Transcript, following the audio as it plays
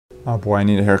Oh boy, I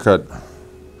need a haircut.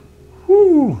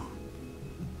 Whew.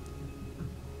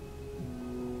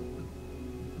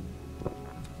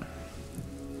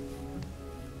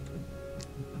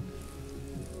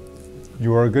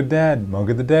 You are a good dad.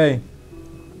 Mug of the day.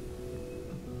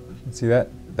 See that?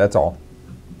 That's all.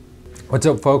 What's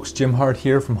up, folks? Jim Hart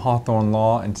here from Hawthorne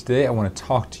Law, and today I want to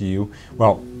talk to you.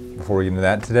 Well, before we get into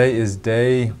that, today is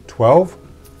day 12.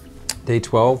 Day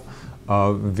 12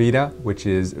 of VEDA, which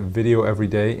is Video Every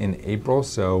Day in April.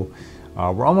 So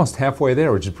we're almost halfway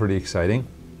there, which is pretty exciting.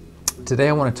 Today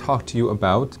I want to talk to you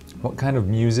about what kind of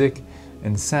music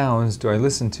and sounds do I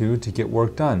listen to get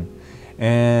work done.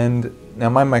 And now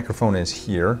my microphone is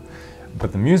here,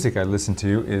 but the music I listen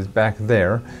to is back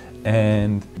there.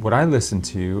 And what I listen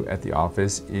to at the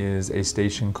office is a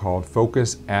station called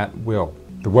Focus at Will.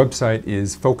 The website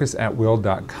is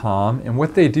focusatwill.com, and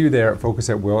what they do there at Focus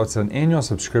at Will, it's an annual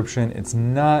subscription. It's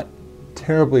not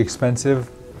terribly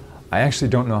expensive. I actually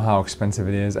don't know how expensive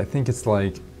it is. I think it's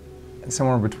like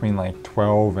somewhere between like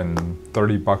 12 and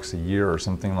 30 bucks a year or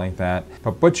something like that.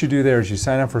 But what you do there is you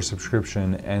sign up for a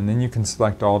subscription, and then you can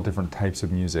select all different types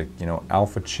of music. You know,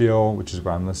 Alpha Chill, which is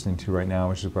what I'm listening to right now,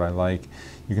 which is what I like.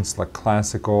 You can select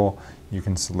classical. You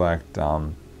can select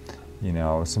you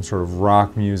know, some sort of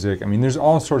rock music. I mean, there's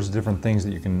all sorts of different things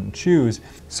that you can choose.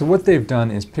 So what they've done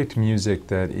is picked music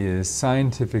that is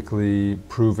scientifically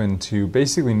proven to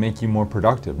basically make you more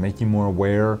productive, make you more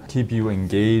aware, keep you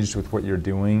engaged with what you're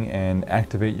doing, and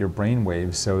activate your brain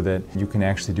waves so that you can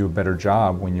actually do a better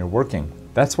job when you're working.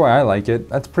 That's why I like it.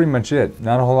 That's pretty much it.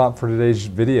 Not a whole lot for today's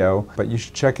video, but you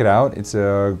should check it out. It's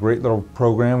a great little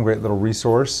program, great little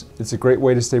resource. It's a great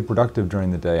way to stay productive during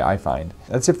the day, I find.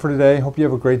 That's it for today. Hope you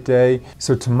have a great day.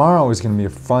 So tomorrow is going to be a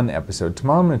fun episode.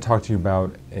 Tomorrow I'm going to talk to you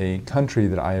about a country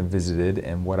that I have visited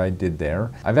and what I did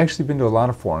there. I've actually been to a lot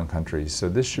of foreign countries, so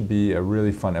this should be a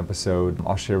really fun episode.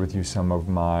 I'll share with you some of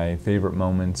my favorite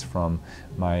moments from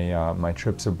my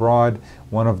trips abroad.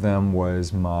 One of them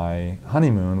was my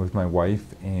honeymoon with my wife,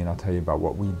 and I'll tell you about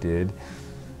what we did,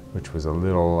 which was a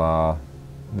little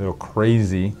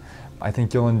crazy. I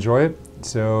think you'll enjoy it.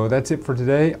 So that's it for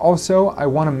today. Also, I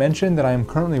want to mention that I am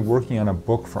currently working on a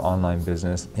book for online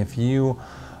business. If you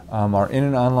are in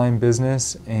an online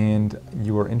business and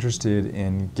you are interested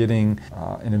in getting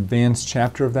an advanced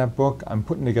chapter of that book, I'm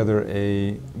putting together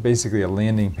basically a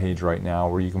landing page right now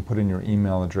where you can put in your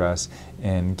email address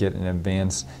and get an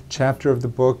advanced chapter of the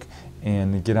book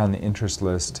and get on the interest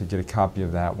list to get a copy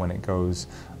of that when it goes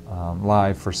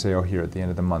live for sale here at the end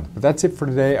of the month. But that's it for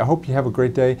today. I hope you have a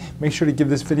great day. Make sure to give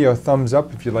this video a thumbs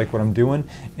up if you like what I'm doing,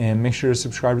 and make sure to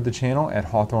subscribe to the channel at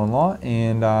Hawthorne Law,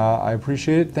 and I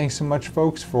appreciate it. Thanks so much,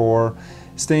 folks, for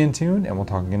staying tuned, and we'll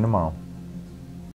talk again tomorrow.